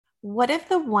What if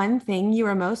the one thing you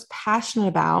are most passionate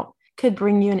about could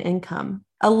bring you an income?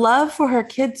 A love for her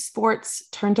kids' sports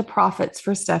turned to profits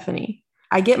for Stephanie.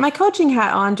 I get my coaching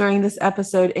hat on during this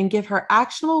episode and give her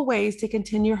actionable ways to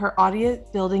continue her audience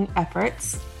building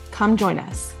efforts. Come join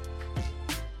us.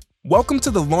 Welcome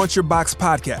to the Launch Your Box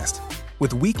podcast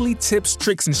with weekly tips,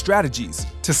 tricks, and strategies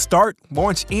to start,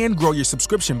 launch, and grow your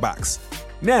subscription box.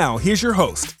 Now, here's your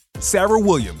host, Sarah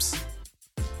Williams.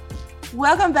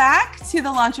 Welcome back to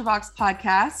the Launch Your Box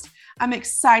podcast. I'm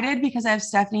excited because I have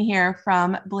Stephanie here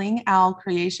from Bling Owl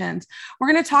Creations.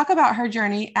 We're going to talk about her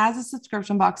journey as a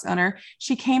subscription box owner.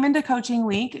 She came into Coaching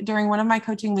Week during one of my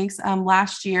coaching weeks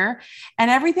last year, and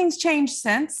everything's changed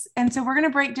since. And so we're going to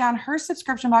break down her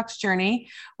subscription box journey.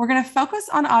 We're going to focus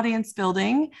on audience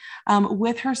building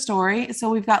with her story. So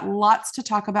we've got lots to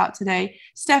talk about today.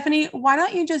 Stephanie, why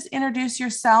don't you just introduce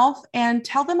yourself and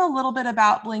tell them a little bit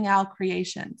about Bling Owl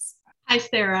Creations? Hi,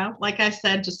 Sarah. Like I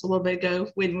said just a little bit ago,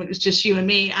 when it was just you and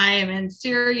me, I am in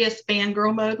serious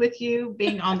fangirl mode with you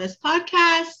being on this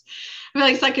podcast. I feel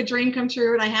like it's like a dream come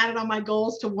true, and I had it on my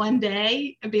goals to one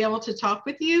day be able to talk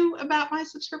with you about my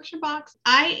subscription box.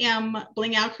 I am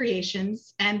Bling Owl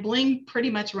Creations, and Bling pretty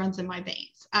much runs in my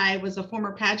veins. I was a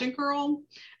former pageant girl,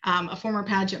 a former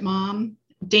pageant mom,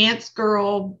 dance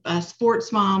girl,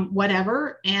 sports mom,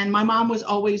 whatever. And my mom was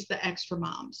always the extra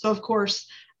mom. So of course,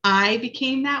 I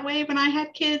became that way when I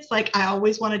had kids. Like, I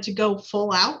always wanted to go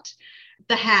full out.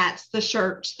 The hats, the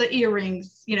shirts, the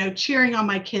earrings, cheering on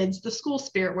my kids, the school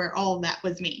spirit, where all of that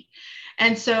was me.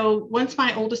 And so once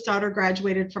my oldest daughter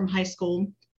graduated from high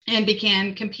school and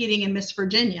began competing in Miss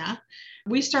Virginia,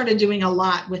 we started doing a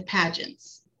lot with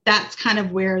pageants. That's kind of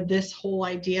where this whole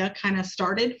idea kind of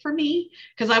started for me,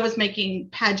 because I was making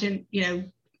pageant,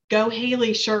 Go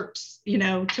Haley shirts,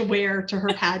 to wear to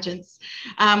her pageants.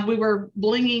 We were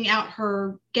blinging out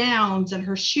her gowns and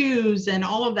her shoes and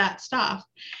all of that stuff.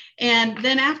 And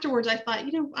then afterwards, I thought,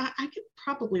 I could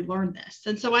probably learn this.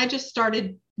 And so I just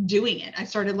started doing it. I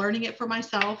started learning it for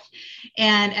myself.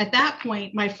 And at that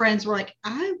point, my friends were like,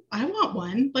 I want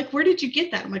one. Like, where did you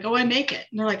get that? I'm like, oh, I make it.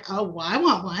 And they're like, oh, well, I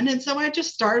want one. And so I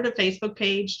just started a Facebook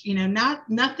page,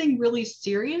 nothing really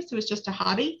serious. It was just a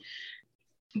hobby.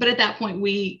 But at that point,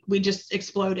 we just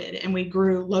exploded, and we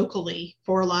grew locally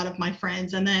for a lot of my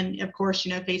friends. And then, of course,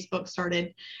 Facebook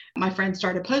started, my friends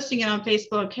started posting it on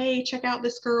Facebook. Hey, check out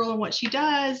this girl and what she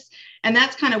does. And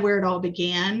that's kind of where it all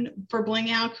began for Bling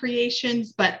Owl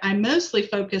Creations. But I mostly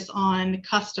focus on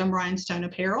custom rhinestone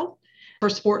apparel for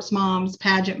sports moms,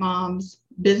 pageant moms,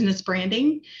 business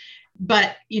branding.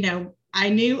 But,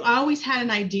 I always had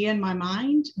an idea in my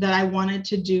mind that I wanted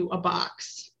to do a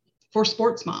box for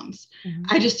sports moms. Mm-hmm.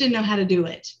 I just didn't know how to do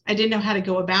it. I didn't know how to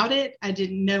go about it. I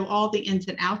didn't know all the ins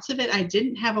and outs of it. I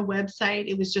didn't have a website.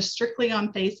 It was just strictly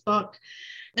on Facebook.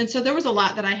 And so there was a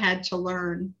lot that I had to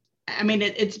learn. I mean,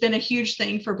 it's been a huge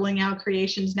thing for Bling Owl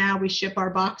Creations. Now we ship our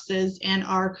boxes and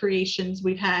our creations.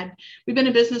 We've been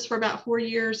in business for about 4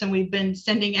 years, and we've been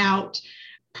sending out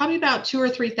probably about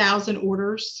 2,000 or 3,000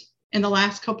 orders in the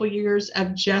last couple of years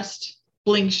of just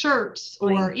bling shirts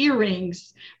or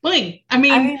earrings. Bling. I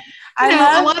mean,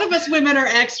 a lot of us women are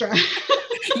extra.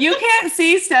 You can't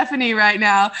see Stephanie right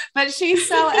now, but she's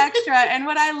so extra. And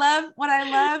what I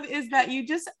love is that you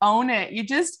just own it.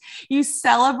 You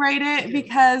celebrate it,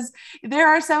 because there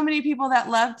are so many people that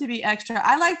love to be extra.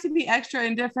 I like to be extra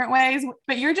in different ways,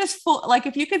 but you're just full. Like,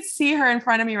 if you could see her in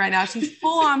front of me right now, she's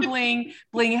full on bling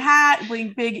hat,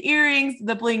 bling big earrings,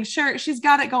 the bling shirt. She's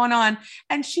got it going on,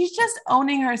 and she's just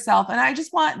owning herself. And I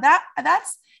just want that.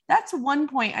 That's one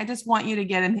point I just want you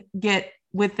to get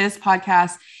with this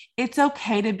podcast. It's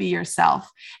okay to be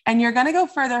yourself, and you're going to go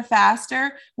further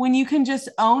faster when you can just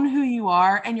own who you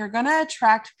are, and you're going to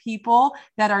attract people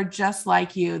that are just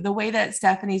like you, the way that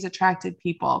Stephanie's attracted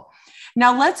people.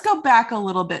 Now let's go back a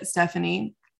little bit,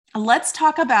 Stephanie. Let's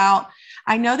talk about,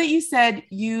 I know that you said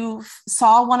you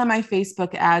saw one of my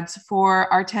Facebook ads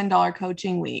for our $10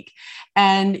 coaching week,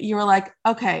 and you were like,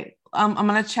 okay, I'm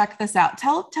going to check this out.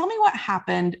 Tell me what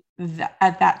happened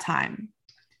at that time.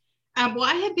 Well,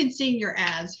 I had been seeing your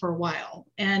ads for a while,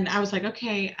 and I was like,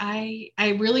 okay, I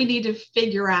really need to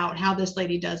figure out how this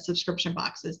lady does subscription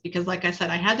boxes, because like I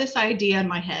said, I had this idea in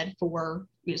my head for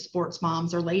sports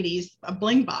moms or ladies, a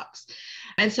bling box.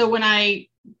 And so when I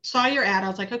saw your ad, I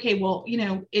was like, okay, well,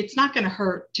 it's not going to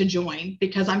hurt to join,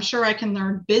 because I'm sure I can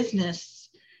learn business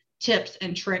tips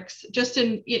and tricks just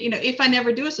in, if I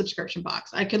never do a subscription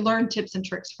box, I could learn tips and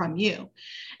tricks from you.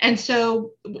 And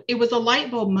so it was a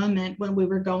light bulb moment when we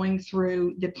were going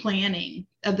through the planning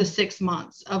of the 6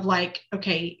 months of like,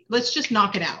 okay, let's just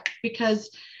knock it out, because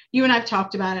you and I've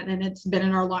talked about it, and it's been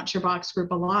in our Launch Your Box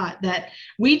group a lot, that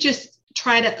we just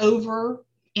try to over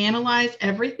analyze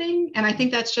everything. And I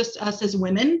think that's just us as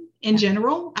women in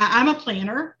general. I'm a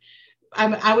planner.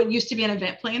 I would used to be an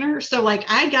event planner. So like,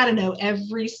 I got to know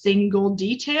every single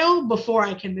detail before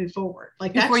I can move forward.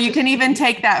 Like before you can even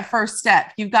take that first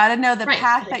step, you've got to know the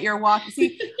path that you're walking.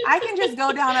 See, I can just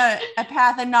go down a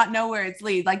path and not know where it's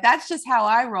lead. Like, that's just how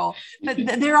I roll. But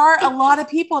there are a lot of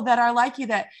people that are like you,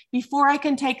 that before I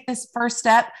can take this first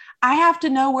step, I have to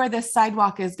know where this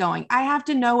sidewalk is going. I have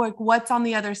to know what's on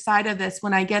the other side of this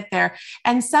when I get there.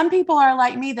 And some people are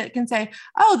like me that can say,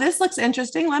 oh, this looks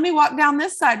interesting. Let me walk down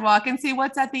this sidewalk and see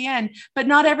what's at the end. But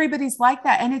not everybody's like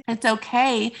that. And it's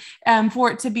okay for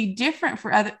it to be different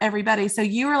for everybody. So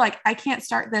you were like, I can't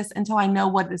start this until I know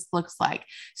what this looks like.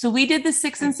 So we did the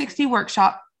 6 and 60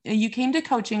 workshop. You came to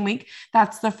coaching week.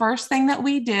 That's the first thing that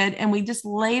we did. And we just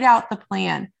laid out the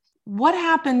plan. What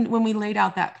happened when we laid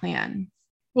out that plan?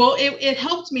 Well, it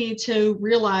helped me to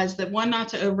realize that, one, not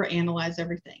to overanalyze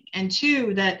everything, and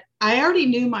two, that I already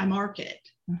knew my market.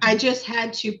 Mm-hmm. I just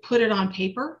had to put it on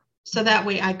paper so that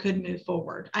way I could move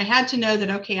forward. I had to know that,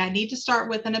 okay, I need to start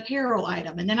with an apparel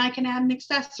item, and then I can add an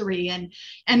accessory, and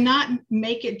not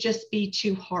make it just be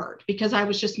too hard, because I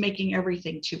was just making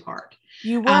everything too hard.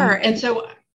 You were. And so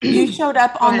you showed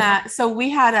up on that. So we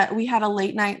had a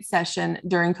late night session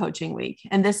during coaching week,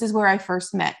 and this is where I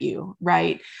first met you.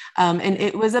 Right. And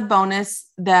it was a bonus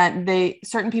that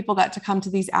certain people got to come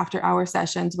to these after hour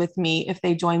sessions with me if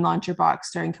they joined Launch Your Box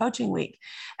during coaching week.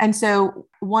 And so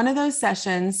one of those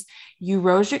sessions, you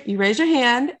raised your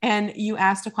hand and you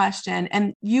asked a question,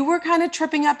 and you were kind of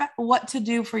tripping up what to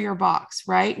do for your box,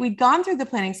 right? We'd gone through the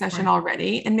planning session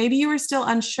already, and maybe you were still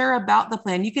unsure about the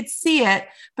plan. You could see it,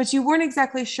 but you weren't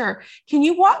exactly sure. Can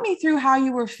you walk me through how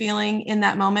you were feeling in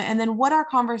that moment, and then what our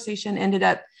conversation ended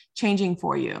up changing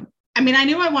for you? I mean, I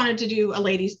knew I wanted to do a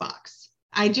ladies box.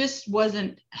 I just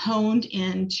wasn't honed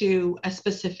into a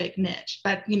specific niche,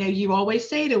 but you always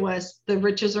say to us, the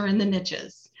riches are in the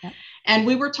niches. Yep. And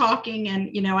we were talking,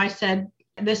 and, I said,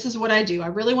 this is what I do. I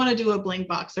really want to do a bling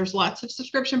box. There's lots of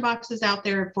subscription boxes out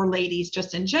there for ladies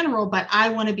just in general, but I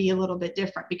want to be a little bit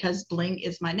different because bling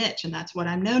is my niche, and that's what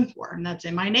I'm known for. And that's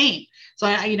in my name. So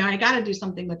I got to do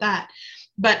something with that,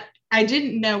 but I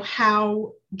didn't know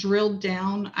how drilled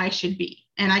down I should be.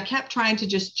 And I kept trying to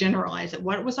just generalize it.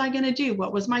 What was I going to do?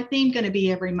 What was my theme going to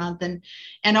be every month?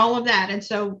 And all of that. And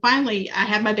so finally I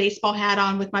had my baseball hat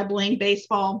on with my bling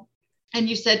baseball. And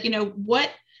you said, what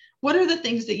are the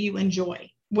things that you enjoy?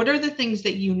 What are the things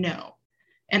that you know?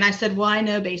 And I said, well, I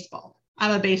know baseball.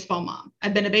 I'm a baseball mom.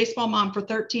 I've been a baseball mom for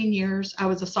 13 years. I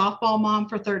was a softball mom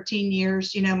for 13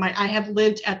 years. I have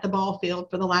lived at the ball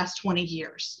field for the last 20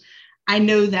 years. I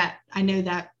know that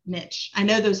niche. I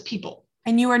know those people.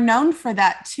 And you were known for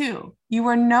that too. You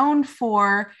were known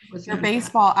for your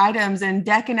baseball items and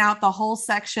decking out the whole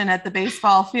section at the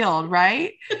baseball field,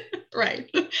 right?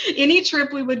 Right. Any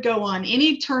trip we would go on,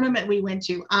 any tournament we went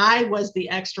to, I was the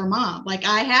extra mom. Like,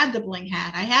 I had the bling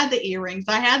hat, I had the earrings,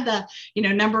 I had the,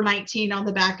 number 19 on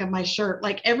the back of my shirt.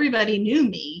 Like, everybody knew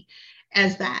me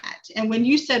as that. And when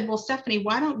you said, well, Stephanie,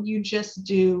 why don't you just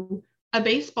do a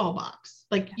baseball box?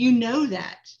 Like,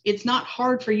 that it's not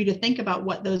hard for you to think about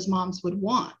what those moms would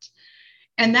want.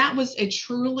 And that was a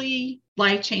truly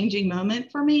life-changing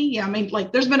moment for me. Yeah. I mean,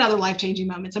 like, there's been other life-changing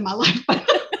moments in my life, but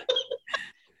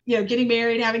getting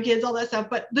married, having kids, all that stuff.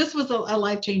 But this was a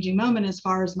life-changing moment as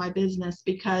far as my business,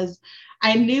 because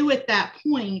I knew at that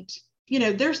point,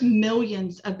 there's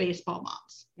millions of baseball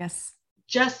moms. Yes.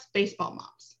 Just baseball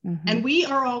moms. Mm-hmm. And we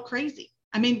are all crazy.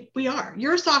 I mean, we are.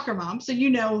 You're a soccer mom, so you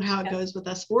know how it goes with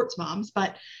us sports moms,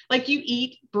 but like, you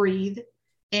eat, breathe,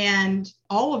 and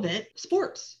all of it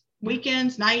sports,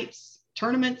 weekends, nights,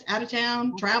 tournaments, out of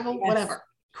town, travel, whatever.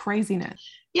 Craziness.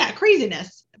 Yeah,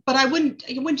 craziness. But I wouldn't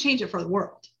change it for the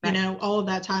world, right. All of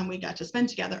that time we got to spend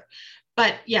together.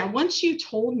 But yeah, once you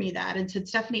told me that and said,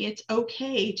 Stephanie, it's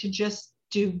okay to just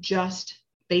do just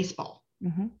baseball.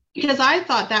 Mm-hmm. Because I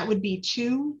thought that would be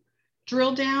too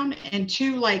drill down and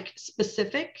too like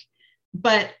specific.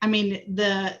 But I mean,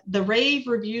 the rave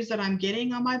reviews that I'm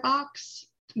getting on my box,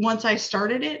 once I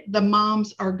started it, the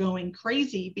moms are going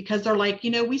crazy, because they're like,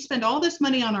 we spend all this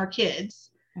money on our kids,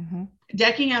 mm-hmm.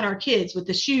 decking out our kids with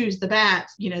the shoes, the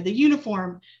bats, the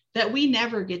uniform, that we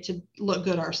never get to look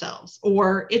good ourselves,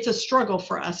 or it's a struggle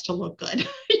for us to look good, to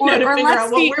figure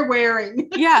out what we're wearing.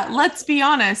 Yeah. Let's be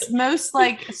honest. Most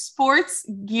like sports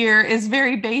gear is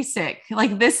very basic.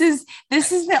 Like, this is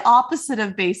the opposite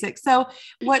of basic. So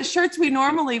what shirts we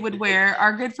normally would wear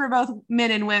are good for both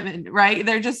men and women, right?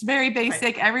 They're just very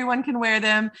basic. Right. Everyone can wear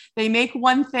them. They make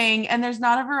one thing, and there's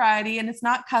not a variety, and it's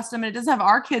not custom, and it doesn't have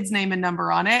our kid's name and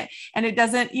number on it. And it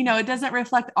doesn't, it doesn't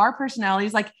reflect our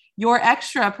personalities. Like, your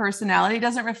extra personality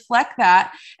doesn't reflect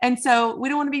that. And so we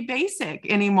don't want to be basic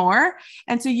anymore.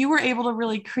 And so you were able to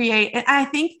really create, and I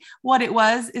think what it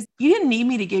was is you didn't need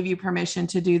me to give you permission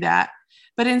to do that,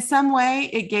 but in some way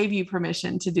it gave you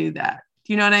permission to do that.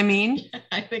 Do you know what I mean?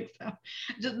 I think so.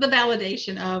 Just the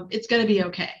validation of it's going to be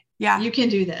okay. Yeah. You can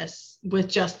do this with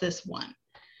just this one.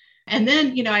 And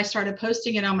then, I started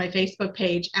posting it on my Facebook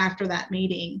page after that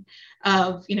meeting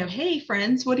of, hey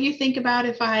friends, what do you think about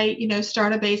if I,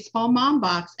 start a baseball mom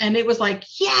box? And it was like,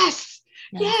 yes,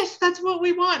 that's what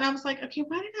we want. And I was like, okay,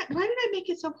 why did I make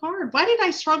it so hard? Why did I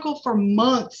struggle for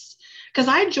months? Because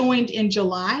I joined in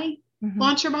July,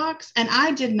 Launch Your Box, and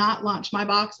I did not launch my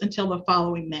box until the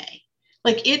following May.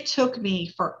 Like it took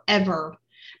me forever.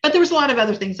 But there was a lot of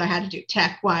other things I had to do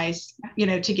tech-wise,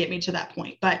 to get me to that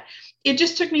point. But it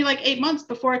just took me like 8 months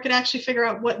before I could actually figure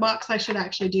out what box I should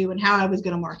actually do and how I was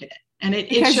going to market it. And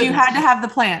because you had to have the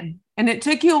plan. And it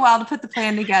took you a while to put the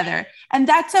plan together. And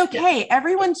that's okay. Yeah.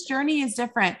 Everyone's journey is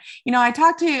different. I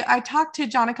talked to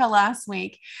Jonica last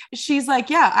week. She's like,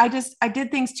 yeah, I did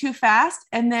things too fast.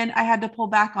 And then I had to pull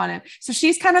back on it. So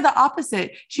she's kind of the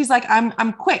opposite. She's like,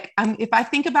 I'm quick. If I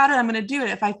think about it, I'm going to do it.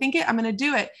 If I think it, I'm going to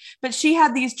do it. But she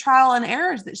had these trial and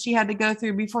errors that she had to go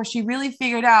through before she really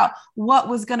figured out what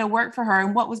was going to work for her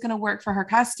and what was going to work for her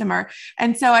customer.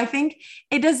 And so I think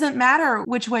it doesn't matter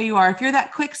which way you are. If you're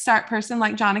that quick start person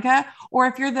like Jonica, or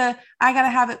if you're the, I got to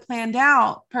have it planned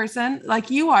out person like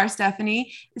you are,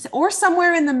 Stephanie, or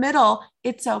somewhere in the middle,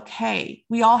 it's okay.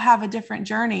 We all have a different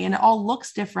journey and it all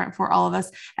looks different for all of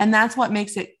us. And that's what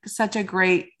makes it such a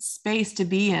great space to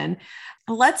be in.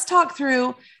 Let's talk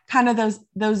through kind of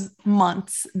those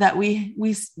months that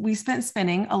we spent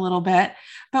spinning a little bit,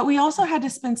 but we also had to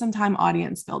spend some time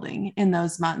audience building in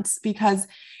those months because,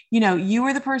 you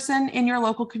were the person in your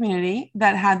local community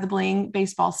that had the bling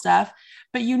baseball stuff,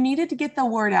 but you needed to get the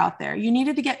word out there. You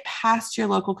needed to get past your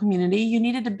local community. You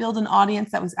needed to build an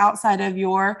audience that was outside of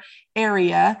your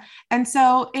area. And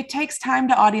so it takes time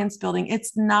to audience building.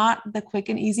 It's not the quick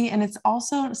and easy. And it's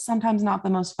also sometimes not the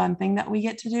most fun thing that we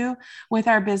get to do with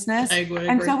our business.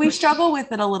 And so we struggle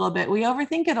with it a little bit. We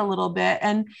overthink it a little bit.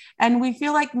 And we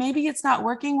feel like maybe it's not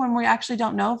working when we actually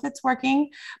don't know if it's working.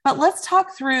 But let's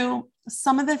talk through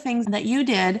some of the things that you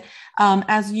did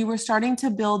as you were starting to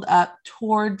build up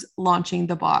towards launching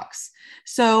the box.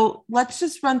 So let's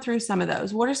just run through some of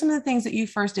those. What are some of the things that you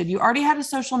first did? You already had a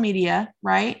social media,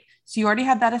 right? So you already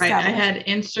had that established. Right. I had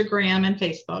Instagram and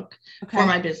Facebook for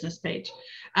my business page,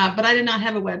 but I did not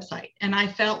have a website. And I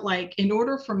felt like in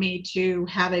order for me to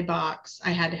have a box, I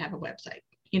had to have a website,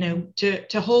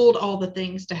 to hold all the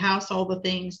things, to house all the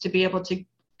things, to be able to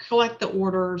collect the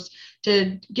orders,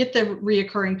 to get the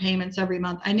reoccurring payments every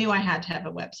month. I knew I had to have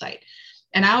a website.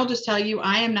 And I'll just tell you,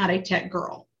 I am not a tech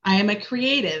girl. I am a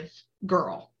creative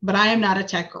girl, but I am not a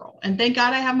tech girl. And thank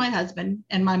God I have my husband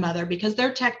and my mother because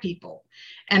they're tech people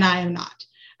and I am not.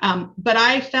 But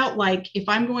I felt like if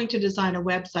I'm going to design a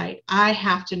website, I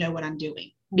have to know what I'm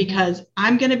doing because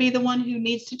I'm going to be the one who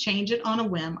needs to change it on a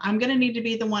whim. I'm going to need to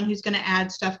be the one who's going to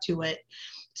add stuff to it.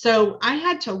 So I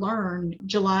had to learn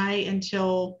July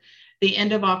until the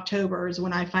end of October is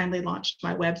when I finally launched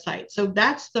my website. So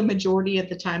that's the majority of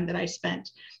the time that I spent.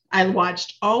 I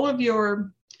watched all of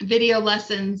your video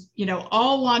lessons,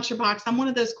 all Launch Your Box. I'm one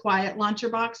of those quiet Launch Your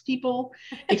Box people,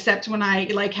 except when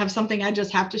I have something I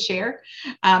just have to share.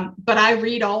 But I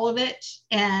read all of it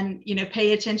and,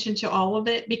 pay attention to all of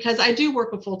it because I do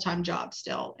work a full-time job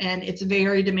still, and it's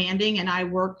very demanding. And I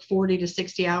work 40 to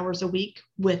 60 hours a week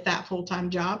with that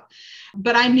full-time job.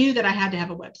 But I knew that I had to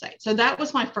have a website. So that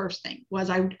was my first thing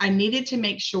was I needed to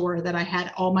make sure that I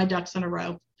had all my ducks in a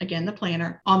row. Again, the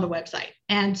planner on the website.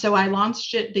 And so I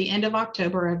launched it the end of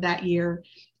October of that year.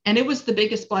 And it was the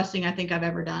biggest blessing I think I've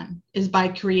ever done is by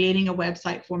creating a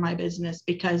website for my business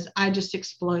because I just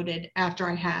exploded after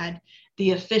I had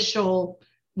the official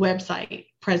website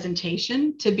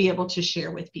presentation to be able to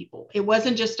share with people. It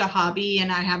wasn't just a hobby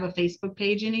and I have a Facebook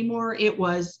page anymore. It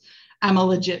was, I'm a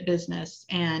legit business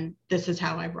and this is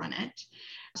how I run it.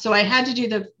 So I had to do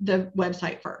the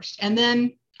website first. And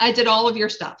then I did all of your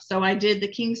stuff. So I did the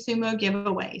King Sumo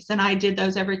giveaways and I did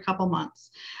those every couple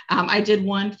months. I did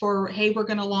one for, hey, we're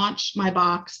going to launch my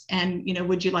box and,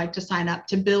 would you like to sign up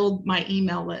to build my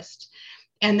email list?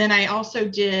 And then I also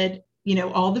did,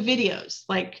 all the videos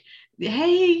like,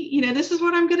 hey, this is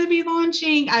what I'm going to be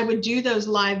launching. I would do those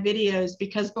live videos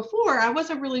because before I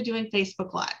wasn't really doing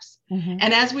Facebook Lives.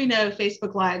 And as we know,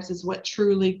 Facebook Lives is what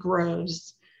truly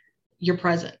grows your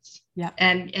presence. Yeah.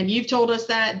 And you've told us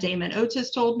that. Damon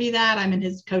Otis told me that. I'm in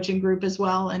his coaching group as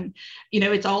well. And,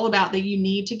 it's all about that you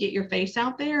need to get your face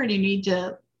out there and you need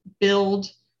to build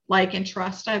like, and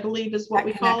trust, I believe is what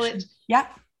we call it. Yeah.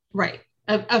 Right.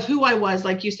 Of who I was,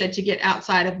 like you said, to get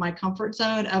outside of my comfort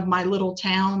zone of my little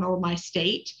town or my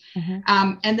state.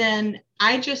 And then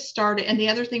I just started. And the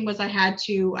other thing was I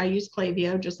use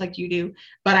Klaviyo just like you do,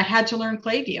 but I had to learn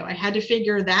Klaviyo. I had to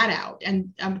figure that out.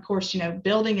 And of course,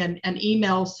 building an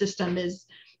email system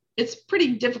it's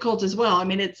pretty difficult as well. I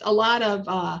mean, it's a lot of,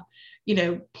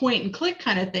 point and click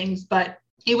kind of things, but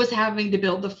it was having to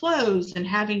build the flows and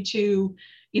having to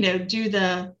do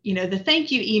the thank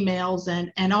you emails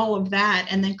and all of that,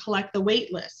 and then collect the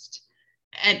wait list.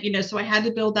 And, so I had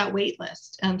to build that wait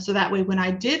list. So that way, when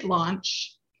I did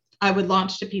launch, I would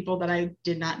launch to people that I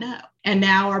did not know. And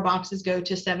now our boxes go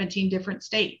to 17 different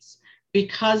states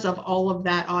because of all of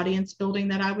that audience building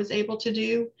that I was able to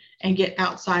do and get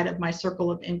outside of my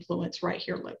circle of influence right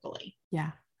here locally.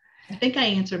 Yeah. I think I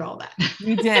answered all that.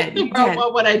 You did.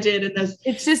 What I did in those,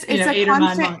 it's 8 or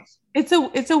 9 months.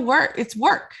 It's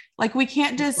work. Like we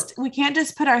can't just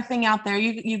put our thing out there.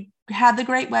 You had the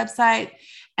great website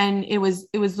and it was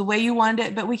the way you wanted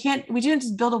it, but we didn't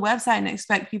just build a website and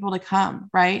expect people to come,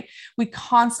 right? We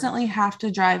constantly have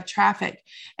to drive traffic.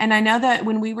 And I know that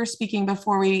when we were speaking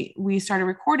before we started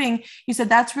recording, you said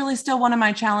that's really still one of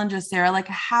my challenges, Sarah. Like,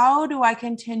 how do I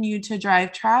continue to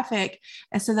drive traffic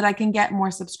so that I can get more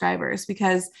subscribers?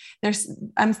 Because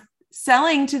I'm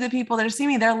selling to the people that are seeing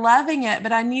me, they're loving it,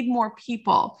 but I need more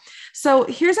people. So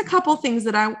here's a couple things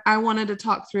that I wanted to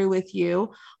talk through with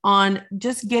you on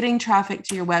just getting traffic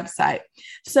to your website.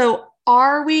 So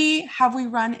have we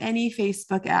run any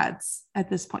Facebook ads at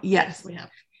this point? Yes, we have.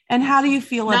 And how do you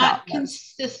feel about that?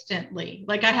 Consistently.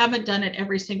 Like, I haven't done it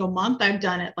every single month. I've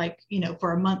done it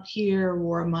for a month here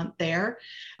or a month there.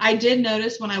 I did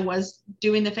notice when I was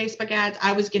doing the Facebook ads,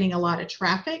 I was getting a lot of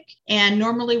traffic and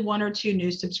normally 1 or 2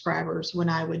 new subscribers when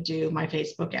I would do my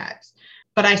Facebook ads.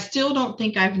 But I still don't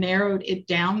think I've narrowed it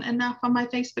down enough on my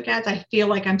Facebook ads. I feel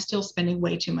like I'm still spending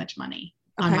way too much money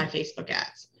on my Facebook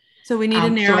ads. So we need to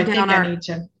narrow down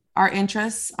our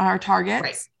interests, our targets.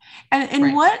 Right.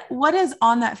 And what is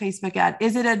on that Facebook ad?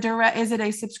 Is it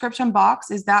a subscription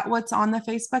box? Is that what's on the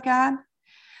Facebook ad?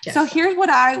 Yes. So here's what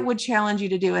I would challenge you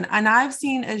to do. And I've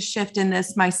seen a shift in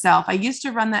this myself. I used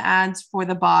to run the ads for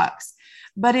the box,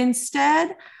 but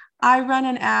instead I run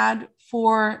an ad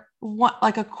for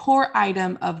like a core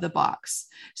item of the box,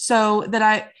 so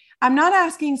that I'm not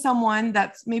asking someone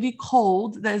that's maybe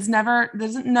cold, that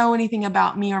doesn't know anything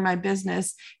about me or my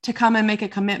business to come and make a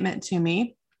commitment to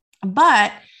me.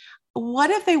 But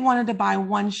what if they wanted to buy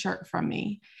one shirt from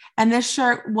me? And this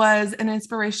shirt was an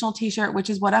inspirational t-shirt, which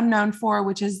is what I'm known for,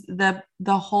 which is the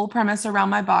whole premise around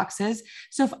my boxes.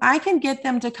 So if I can get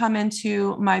them to come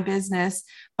into my business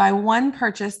by one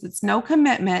purchase, that's no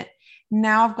commitment,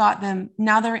 now I've got them.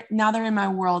 Now they're in my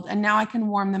world, and now I can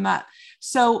warm them up.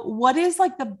 So what is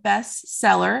like the best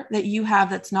seller that you have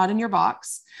that's not in your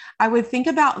box? I would think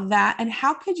about that. And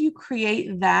how could you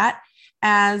create that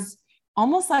as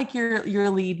almost like your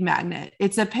lead magnet?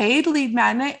 It's a paid lead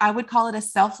magnet. I would call it a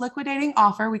self-liquidating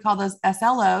offer. We call those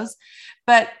SLOs.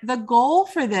 But the goal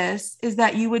for this is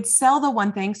that you would sell the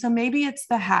one thing. So maybe it's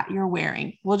the hat you're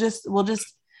wearing. We'll just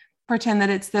pretend that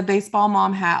it's the baseball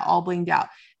mom hat all blinged out.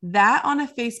 That on a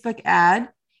Facebook ad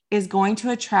is going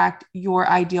to attract your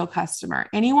ideal customer.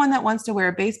 Anyone that wants to wear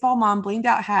a baseball mom blinged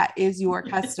out hat is your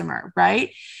customer,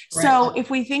 right? So if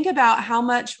we think about how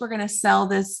much we're going to sell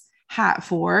this hat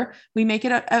for, we make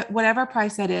it a whatever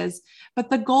price that is, but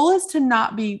the goal is to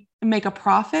not make a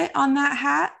profit on that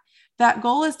hat. That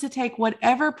goal is to take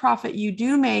whatever profit you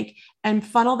do make and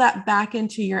funnel that back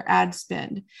into your ad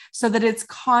spend so that it's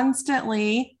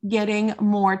constantly getting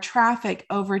more traffic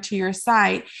over to your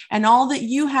site. And all that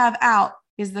you have out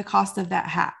is the cost of that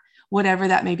hat, whatever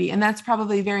that may be. And that's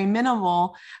probably very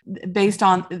minimal based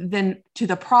on then to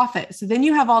the profit. So then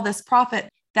you have all this profit.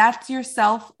 That's your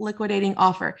self-liquidating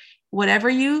offer. Whatever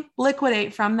you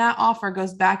liquidate from that offer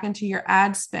goes back into your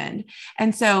ad spend.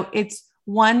 And so it's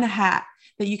one hat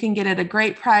that you can get at a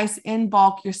great price in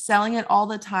bulk. You're selling it all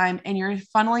the time, and you're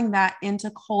funneling that into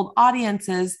cold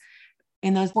audiences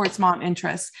in those sports mom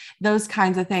interests, those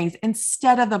kinds of things,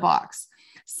 instead of the box.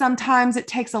 Sometimes it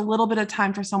takes a little bit of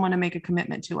time for someone to make a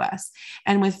commitment to us.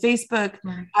 And with Facebook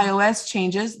iOS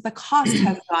changes, the cost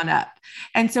has gone up.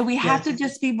 And so we have to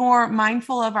just be more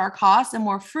mindful of our costs and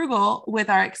more frugal with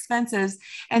our expenses.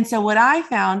 And so what I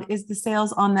found is the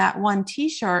sales on that one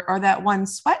t-shirt or that one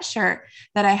sweatshirt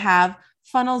that I have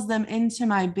funnels them into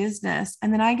my business.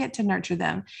 And then I get to nurture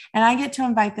them, and I get to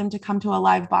invite them to come to a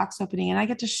live box opening, and I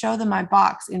get to show them my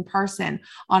box in person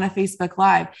on a Facebook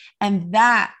Live. And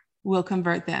that will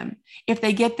convert them. If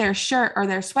they get their shirt or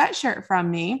their sweatshirt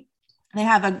from me,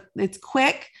 it's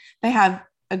quick. They have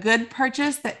a good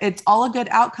purchase, that it's all a good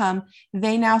outcome,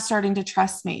 they now starting to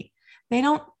trust me. They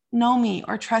don't know me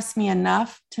or trust me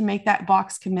enough to make that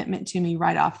box commitment to me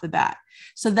right off the bat.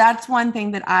 So that's one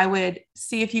thing that I would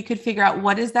see if you could figure out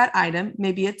what is that item.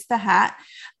 Maybe it's the hat,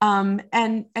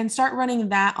 and start running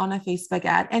that on a Facebook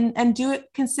ad and do it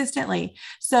consistently.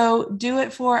 So do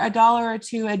it for $1 or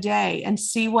 $2 a day and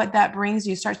see what that brings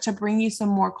you, starts to bring you some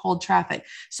more cold traffic.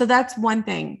 So that's one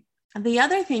thing. The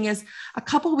other thing is, a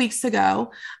couple of weeks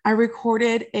ago, I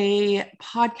recorded a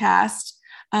podcast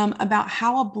about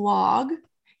how a blog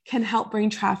can help bring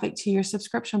traffic to your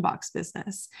subscription box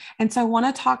business. And so I want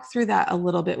to talk through that a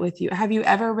little bit with you. Have you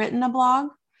ever written a blog?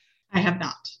 I have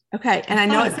not. Okay. And I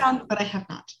know it sounds, but I have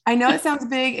not. I know it sounds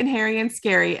big and hairy and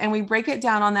scary, and we break it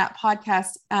down on that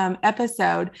podcast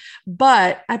episode,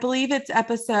 but I believe it's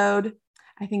episode,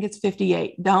 I think it's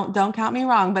 58. Don't count me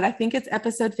wrong, but I think it's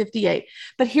episode 58.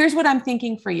 But here's what I'm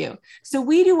thinking for you. So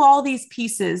we do all these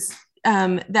pieces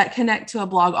that connect to a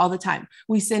blog all the time.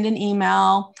 We send an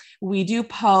email, we do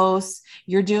posts,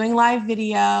 you're doing live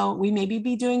video, we maybe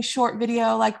be doing short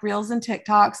video like Reels and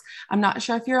TikToks. I'm not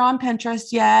sure if you're on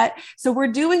Pinterest yet. So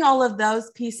we're doing all of those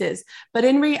pieces, but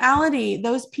in reality,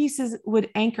 those pieces would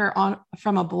anchor on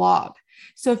from a blog.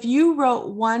 So if you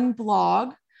wrote one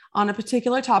blog on a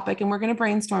particular topic, and we're going to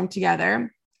brainstorm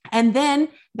together, and then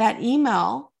that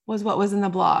email was what was in the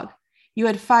blog. You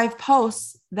had 5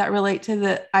 posts that relate to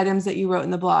the items that you wrote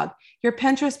in the blog. Your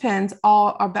Pinterest pins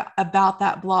all are about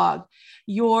that blog.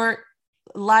 Your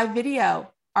live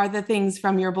video are the things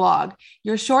from your blog.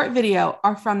 Your short video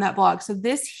are from that blog. So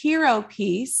this hero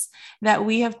piece that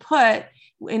we have put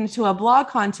into a blog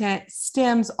content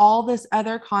stems all this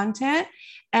other content,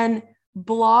 and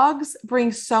blogs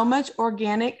bring so much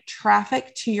organic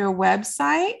traffic to your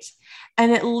website,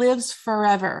 and it lives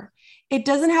forever. It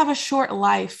doesn't have a short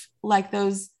life like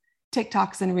those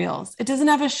TikToks and Reels. It doesn't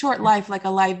have a short life like a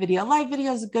live video. Live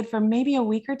video is good for maybe a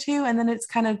week or two, and then it's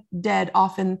kind of dead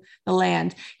off in the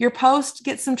land. Your post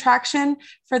gets some traction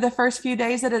for the first few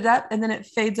days that it's up, and then it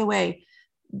fades away.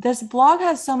 This blog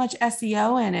has so much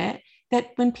SEO in it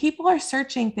that when people are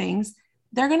searching things,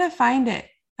 they're going to find it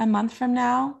a month from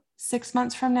now, 6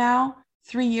 months from now,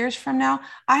 3 years from now.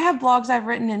 I have blogs I've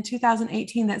written in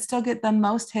 2018 that still get the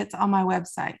most hits on my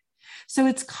website. So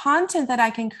it's content that I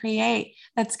can create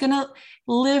that's going to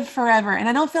live forever. And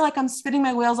I don't feel like I'm spinning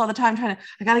my wheels all the time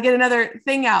I got to get another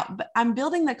thing out, but I'm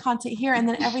building the content here. And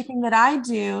then everything that I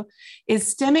do is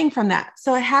stemming from that.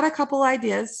 So I had a couple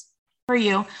ideas for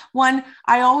you. One,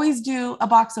 I always do a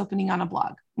box opening on a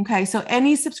blog. Okay. So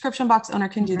any subscription box owner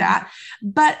can do that.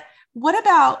 But what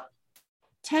about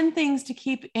 10 things to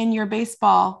keep in your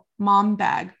baseball mom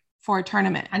bag for a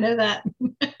tournament? I know that.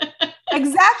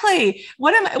 Exactly.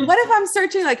 What if I'm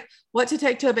searching like what to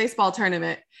take to a baseball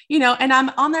tournament, and I'm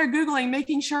on there Googling,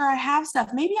 making sure I have stuff.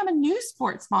 Maybe I'm a new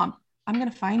sports mom. I'm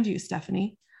going to find you,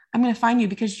 Stephanie. I'm going to find you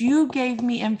because you gave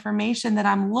me information that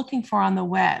I'm looking for on the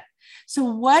web. So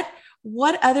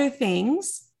what other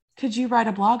things could you write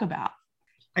a blog about?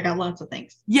 I got lots of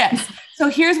things. Yes. So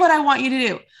here's what I want you to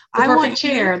do. The perfect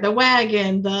chair, the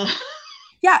wagon,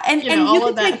 yeah. And you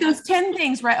can that. take those 10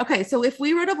 things, right? Okay. So if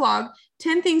we wrote a blog,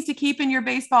 10 things to keep in your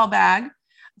baseball bag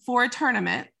for a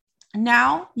tournament,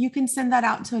 now you can send that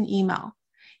out to an email.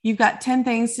 You've got 10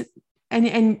 things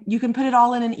and you can put it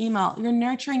all in an email. You're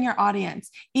nurturing your audience.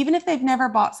 Even if they've never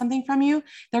bought something from you,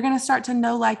 they're going to start to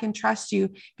know, like, and trust you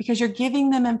because you're giving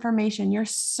them information. You're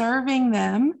serving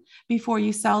them before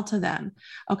you sell to them.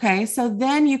 Okay. So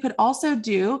then you could also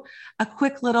do a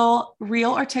quick little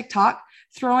reel or TikTok,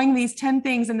 throwing these 10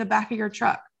 things in the back of your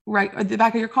truck, right? Or the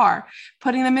back of your car,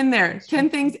 putting them in there, 10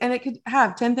 things. And it could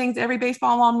have 10 things every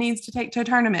baseball mom needs to take to a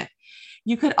tournament.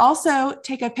 You could also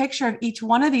take a picture of each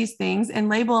one of these things and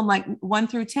label them like 1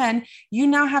 through 10. You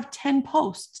now have 10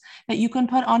 posts that you can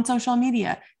put on social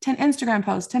media, 10 Instagram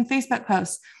posts, 10 Facebook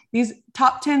posts, these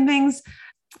top 10 things,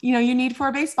 you need for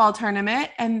a baseball tournament.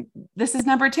 And this is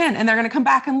number 10. And they're going to come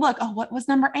back and look, oh, what was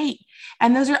number 8?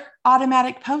 And those are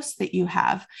automatic posts that you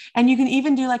have. And you can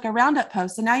even do like a roundup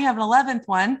post. So now you have an 11th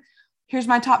one. Here's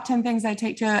my top 10 things I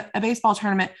take to a baseball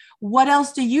tournament. What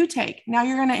else do you take? Now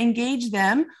you're going to engage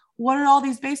them. What do all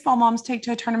these baseball moms take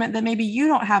to a tournament that maybe you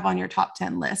don't have on your top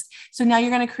 10 list? So now you're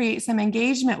going to create some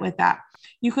engagement with that.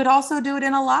 You could also do it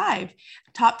in a live,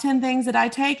 top 10 things that I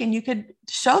take, and you could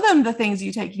show them the things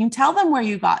you take. You can tell them where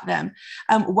you got them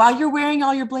while you're wearing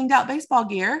all your blinged out baseball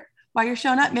gear, while you're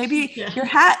showing up, maybe your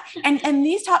hat. And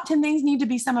these top 10 things need to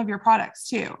be some of your products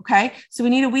too. Okay. So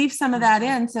we need to weave some of that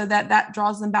in so that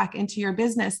draws them back into your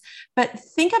business. But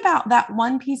think about that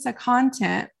one piece of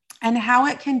content and how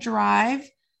it can drive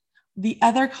the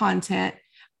other content.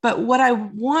 But what I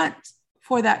want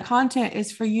for that content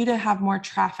is for you to have more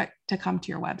traffic to come to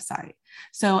your website.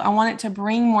 So I want it to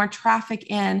bring more traffic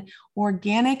in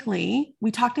organically. We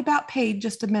talked about paid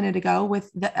just a minute ago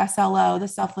with the SLO, the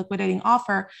self-liquidating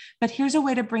offer, but here's a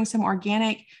way to bring some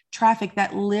organic traffic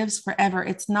that lives forever.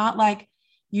 It's not like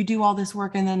you do all this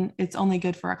work and then it's only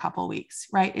good for a couple of weeks,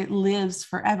 right? It lives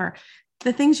forever.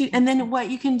 And then what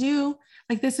you can do,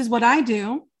 like this is what I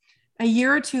do. A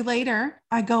year or two later,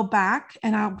 I go back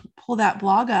and I'll pull that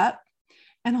blog up.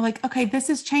 And I'm like, okay, this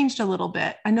has changed a little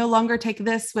bit. I no longer take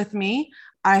this with me.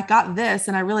 I got this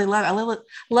and I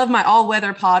love my all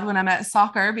weather pod when I'm at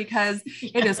soccer because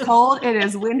it is cold. It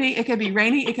is windy. It could be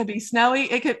rainy. It could be snowy.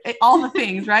 All the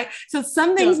things, right? So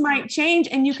some things might change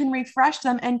and you can refresh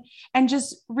them and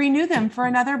just renew them for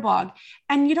another blog.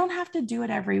 And you don't have to do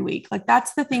it every week. Like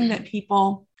that's the thing that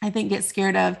people, I think, get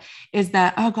scared of is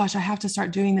that, oh gosh, I have to start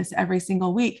doing this every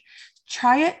single week.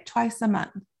 Try it twice a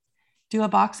month. Do a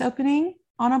box opening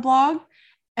on a blog.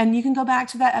 And you can go back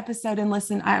to that episode and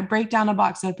listen. I break down a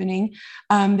box opening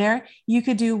there. You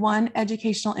could do one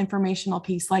educational informational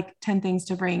piece, like 10 things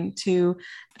to bring to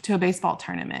a baseball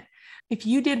tournament. If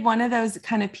you did one of those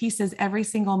kind of pieces every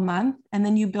single month, and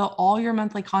then you built all your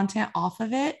monthly content off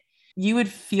of it, you would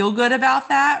feel good about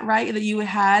that, right? That you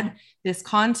had this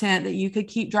content that you could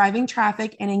keep driving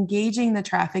traffic and engaging the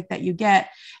traffic that you get.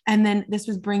 And then this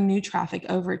would bring new traffic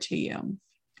over to you.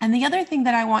 And the other thing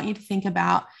that I want you to think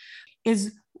about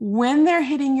is when they're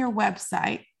hitting your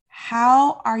website,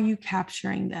 how are you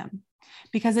capturing them?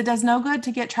 Because it does no good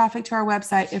to get traffic to our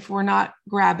website if we're not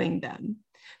grabbing them.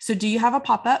 So do you have a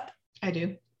pop-up? I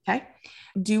do. Okay.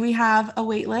 Do we have a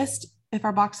wait list if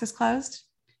our box is closed?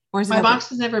 Or is it My open? box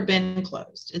has never been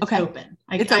closed. It's open.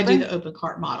 I do the open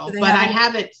cart model, So but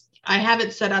I have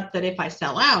it set up that if I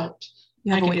sell out,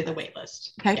 I can do the wait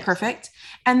list. Okay, yes. Perfect.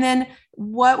 And then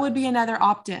what would be another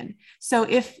opt-in? So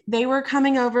if they were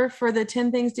coming over for the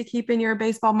 10 things to keep in your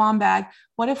baseball mom bag,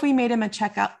 what if we made them a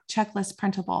checklist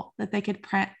printable that they could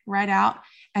print right out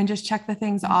and just check the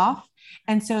things off?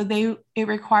 And so it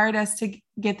required us to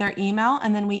get their email,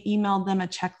 and then we emailed them a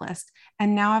checklist.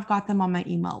 And now I've got them on my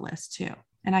email list too,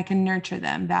 and I can nurture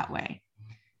them that way.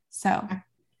 So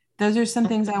those are some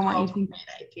things I want you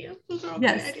to think.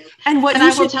 Yes. And what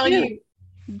I will tell you.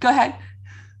 Go ahead.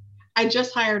 I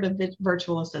just hired a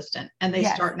virtual assistant and they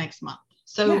start next month.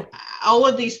 So all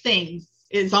of these things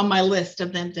is on my list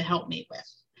of them to help me with.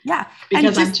 Yeah.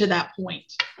 Because I'm to that point.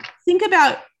 Think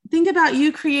about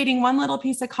you creating one little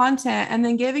piece of content and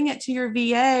then giving it to your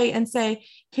VA and say,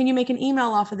 can you make an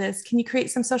email off of this? Can you create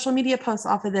some social media posts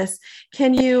off of this?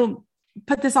 Can you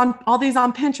put this on all these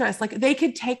on Pinterest? Like they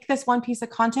could take this one piece of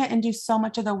content and do so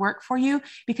much of the work for you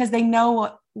because they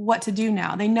know what to do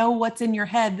now. They know what's in your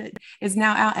head that is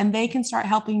now out, and they can start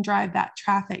helping drive that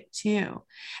traffic too.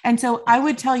 And so I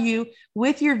would tell you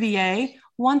with your VA,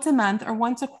 once a month or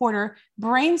once a quarter,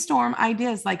 brainstorm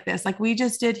ideas like this, like we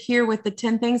just did here with the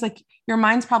 10 things. Like your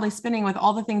mind's probably spinning with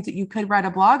all the things that you could write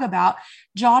a blog about.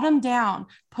 Jot them down,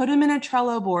 put them in a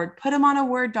Trello board, put them on a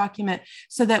Word document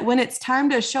so that when it's time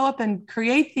to show up and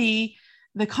create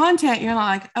the content, you're not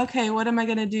like, okay, what am I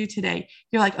going to do today?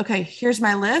 You're like, okay, here's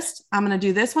my list. I'm going to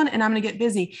do this one and I'm going to get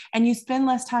busy. And you spend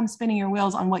less time spinning your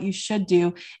wheels on what you should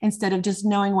do instead of just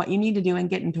knowing what you need to do and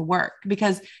getting to work,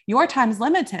 because your time's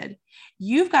limited.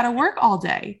 You've got to work all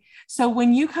day. So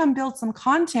when you come build some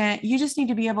content, you just need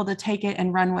to be able to take it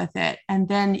and run with it. And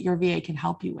then your VA can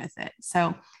help you with it.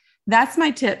 So that's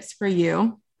my tips for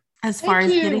you as far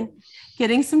as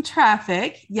getting some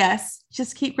traffic. Yes,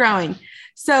 just keep growing.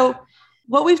 So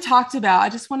what we've talked about, I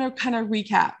just want to kind of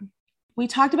recap. We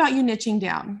talked about you niching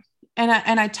down, and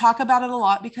I talk about it a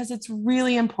lot because it's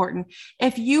really important.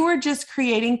 If you were just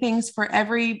creating things for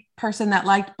every person that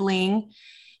liked bling,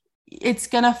 it's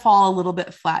going to fall a little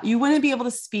bit flat. You wouldn't be able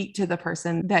to speak to the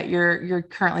person that you're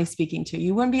currently speaking to.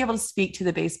 You wouldn't be able to speak to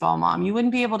the baseball mom. You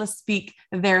wouldn't be able to speak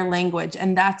their language,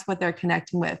 and that's what they're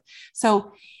connecting with.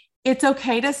 So it's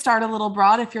okay to start a little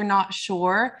broad if you're not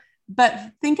sure.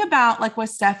 But think about, like with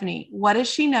Stephanie, what is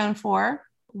she known for?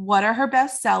 What are her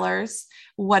best sellers?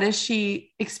 What is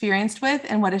she experienced with?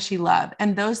 And what does she love?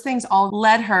 And those things all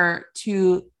led her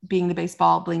to being the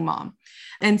baseball bling mom.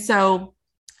 And so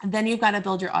then you've got to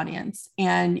build your audience,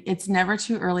 and it's never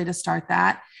too early to start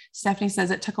that. Stephanie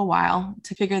says it took a while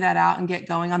to figure that out and get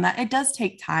going on that. It does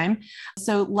take time.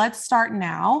 So let's start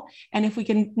now. And if we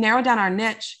can narrow down our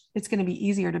niche, it's going to be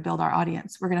easier to build our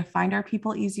audience. We're going to find our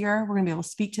people easier. We're going to be able to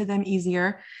speak to them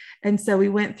easier. And so we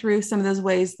went through some of those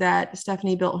ways that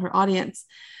Stephanie built her audience.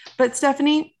 But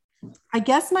Stephanie, I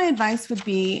guess my advice would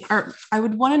be, or I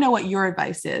would want to know what your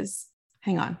advice is.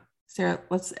 Hang on, Sarah,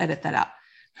 let's edit that out.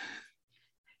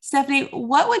 Stephanie,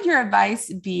 what would your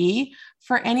advice be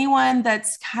for anyone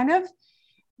that's kind of,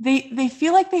 they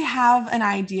feel like they have an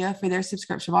idea for their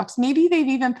subscription box. Maybe they've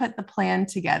even put the plan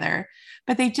together,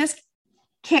 but they just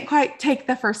can't quite take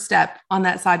the first step on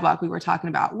that sidewalk we were talking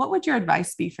about. What would your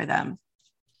advice be for them?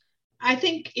 I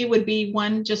think it would be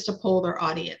one, just to poll their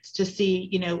audience to see,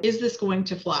 is this going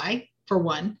to fly, for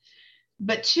one,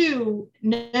 but two,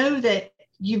 know that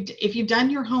if you've done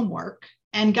your homework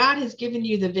and God has given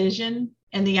you the vision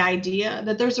and the idea,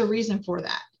 that there's a reason for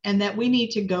that and that we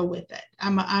need to go with it.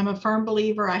 I'm a firm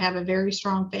believer. I have a very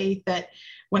strong faith that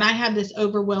when I have this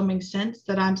overwhelming sense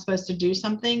that I'm supposed to do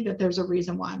something, that there's a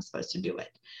reason why I'm supposed to do it.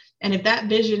 And if that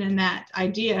vision and that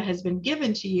idea has been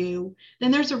given to you,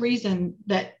 then there's a reason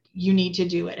that you need to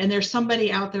do it. And there's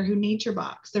somebody out there who needs your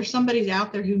box. There's somebody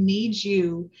out there who needs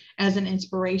you as an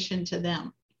inspiration to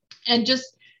them. And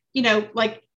just,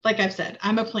 like I've said,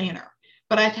 I'm a planner,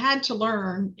 but I've had to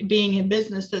learn, being in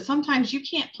business, that sometimes you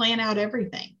can't plan out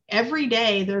everything. Every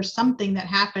day there's something that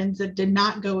happens that did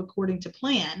not go according to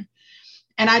plan.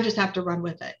 And I just have to run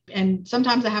with it. And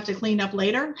sometimes I have to clean up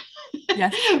later,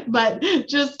 yes. But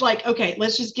just like, okay,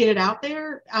 let's just get it out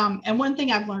there. And one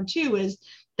thing I've learned too is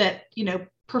that,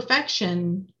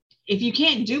 perfection, if you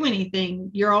can't do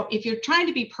anything, if you're trying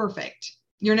to be perfect,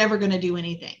 you're never going to do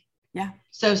anything. Yeah.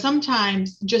 So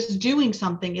sometimes just doing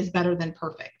something is better than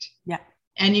perfect. Yeah.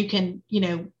 And you can,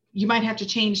 you might have to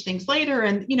change things later.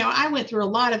 And, I went through a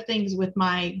lot of things with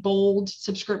my Bold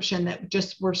subscription that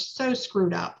just were so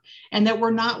screwed up and that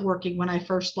were not working when I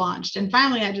first launched. And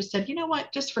finally, I just said, you know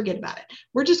what, just forget about it.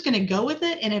 We're just going to go with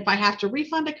it. And if I have to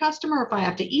refund a customer, if I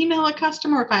have to email a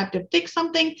customer, if I have to fix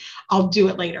something, I'll do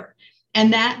it later.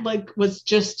 And that was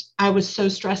just, I was so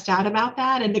stressed out about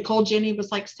that. And Nicole Jenny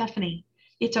was like, Stephanie,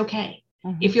 it's okay.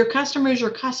 Mm-hmm. If your customer is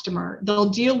your customer, they'll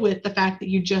deal with the fact that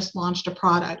you just launched a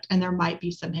product and there might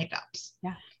be some hiccups.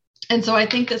 Yeah. And so I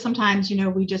think that sometimes,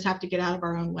 we just have to get out of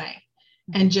our own way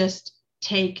and just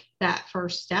take that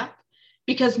first step.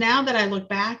 Because now that I look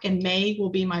back, and May will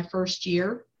be my first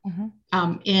year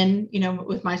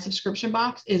with my subscription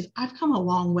box, I've come a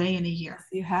long way in a year.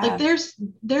 Yes, you have. Like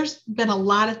there's been a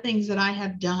lot of things that I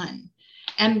have done.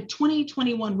 And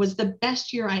 2021 was the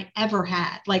best year I ever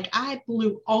had. Like I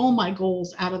blew all my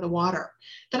goals out of the water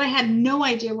that I had no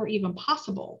idea were even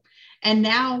possible. And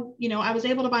now, I was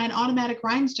able to buy an automatic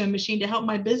rhinestone machine to help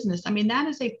my business. I mean, that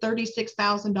is a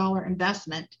 $36,000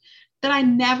 investment that I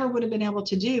never would have been able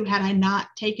to do had I not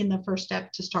taken the first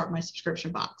step to start my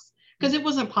subscription box, because it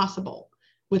wasn't possible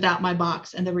without my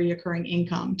box and the reoccurring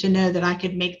income to know that I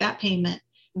could make that payment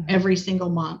every single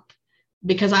month.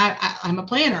 Because I'm a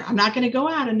planner. I'm not going to go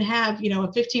out and have, a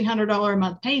 $1,500 a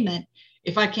month payment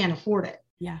if I can't afford it.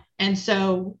 Yeah. And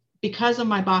so because of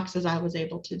my boxes, I was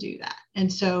able to do that.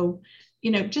 And so,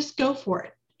 just go for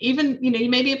it. Even,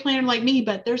 you may be a planner like me,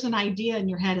 but there's an idea in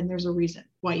your head and there's a reason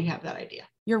why you have that idea.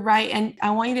 You're right. And I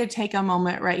want you to take a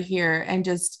moment right here and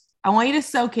I want you to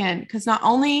soak in, because not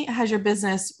only has your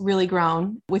business really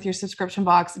grown with your subscription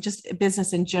box, just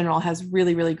business in general has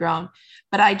really, really grown,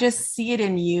 but I just see it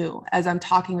in you as I'm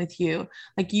talking with you.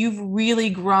 Like you've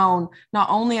really grown, not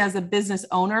only as a business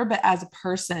owner, but as a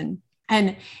person.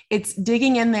 And it's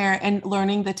digging in there and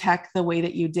learning the tech the way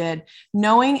that you did,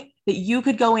 knowing that you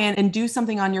could go in and do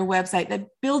something on your website that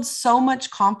builds so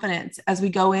much confidence as we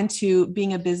go into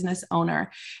being a business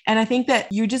owner. And I think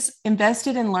that you just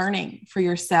invested in learning for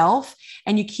yourself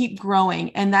and you keep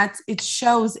growing, and it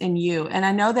shows in you. And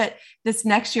I know that this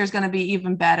next year is going to be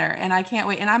even better, and I can't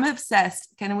wait. And I'm obsessed.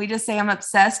 Can we just say I'm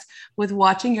obsessed with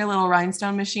watching your little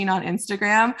rhinestone machine on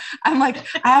Instagram? I'm like,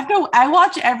 I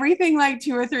watch everything like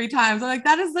 2 or 3 times. I'm like,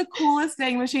 that is the coolest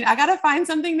dang machine. I got to find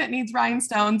something that needs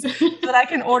rhinestones so that I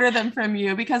can order them from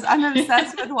you, because I'm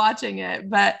obsessed with watching it.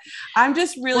 But I'm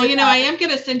just really, I am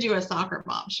going to send you a soccer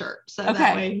mom shirt. So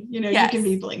that way, yes, you can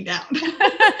be blinged out.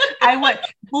 I want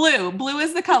blue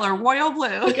is the color, royal blue.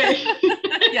 Okay.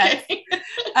 Yes.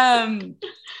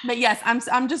 But yes,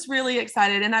 I'm just really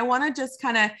excited. And I want to just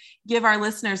kind of give our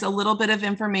listeners a little bit of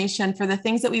information for the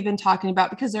things that we've been talking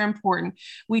about, because they're important.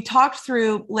 We talked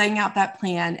through laying out that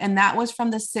plan, and that was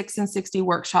from the 6 and 60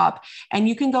 workshop. And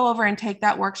you can go over and take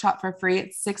that workshop for free.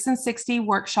 It's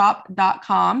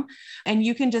 6and60workshop.com. And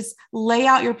you can just lay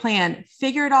out your plan,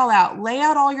 figure it all out, lay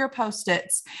out all your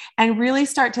Post-its, and really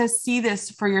start to see this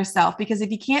for yourself. Because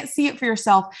if you can't see it for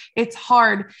yourself, it's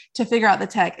hard to figure out the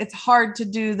tech. It's hard to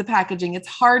do the packaging. It's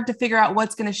hard to figure out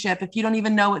what's going to ship if you don't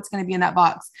even know what's going to be in that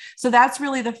box. So that's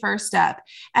really the first step.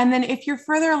 And then if you're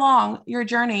further along your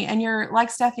journey and you're like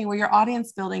Stephanie, where you're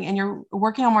audience building and you're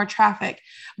working on more traffic,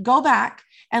 go back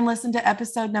and listen to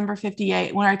episode number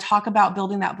 58 when I talk about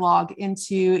building that blog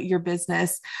into your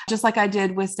business, just like I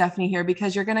did with Stephanie here,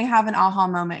 because you're going to have an aha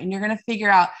moment and you're going to figure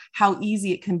out how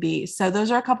easy it can be. So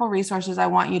those are a couple of resources I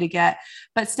want you to get.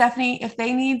 But Stephanie, if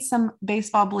they need some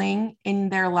baseball bling in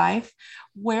their life,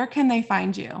 where can they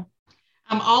find you?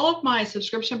 All of my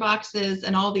subscription boxes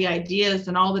and all the ideas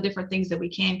and all the different things that we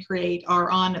can create are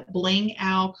on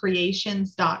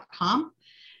blingowcreations.com.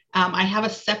 I have a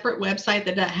separate website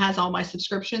that has all my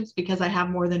subscriptions because I have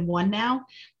more than one now,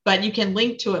 but you can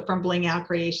link to it from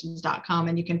blingowcreations.com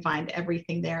and you can find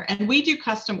everything there. And we do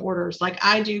custom orders. Like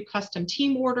I do custom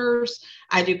team orders.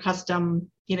 I do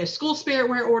custom, school spirit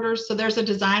wear orders. So there's a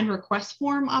design request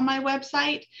form on my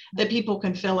website that people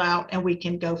can fill out and we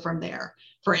can go from there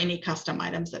for any custom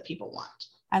items that people want.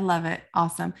 I love it.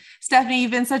 Awesome. Stephanie,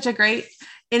 you've been such a great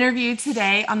interview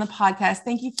today on the podcast.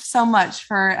 Thank you so much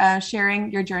for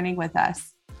sharing your journey with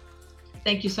us.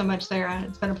 Thank you so much, Sarah.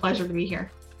 It's been a pleasure to be here.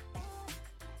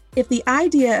 If the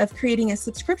idea of creating a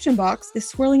subscription box is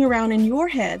swirling around in your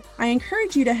head, I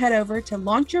encourage you to head over to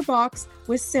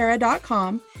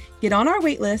launchyourboxwithsarah.com, get on our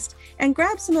waitlist, and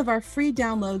grab some of our free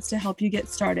downloads to help you get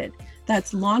started.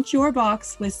 That's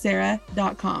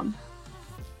launchyourboxwithsarah.com.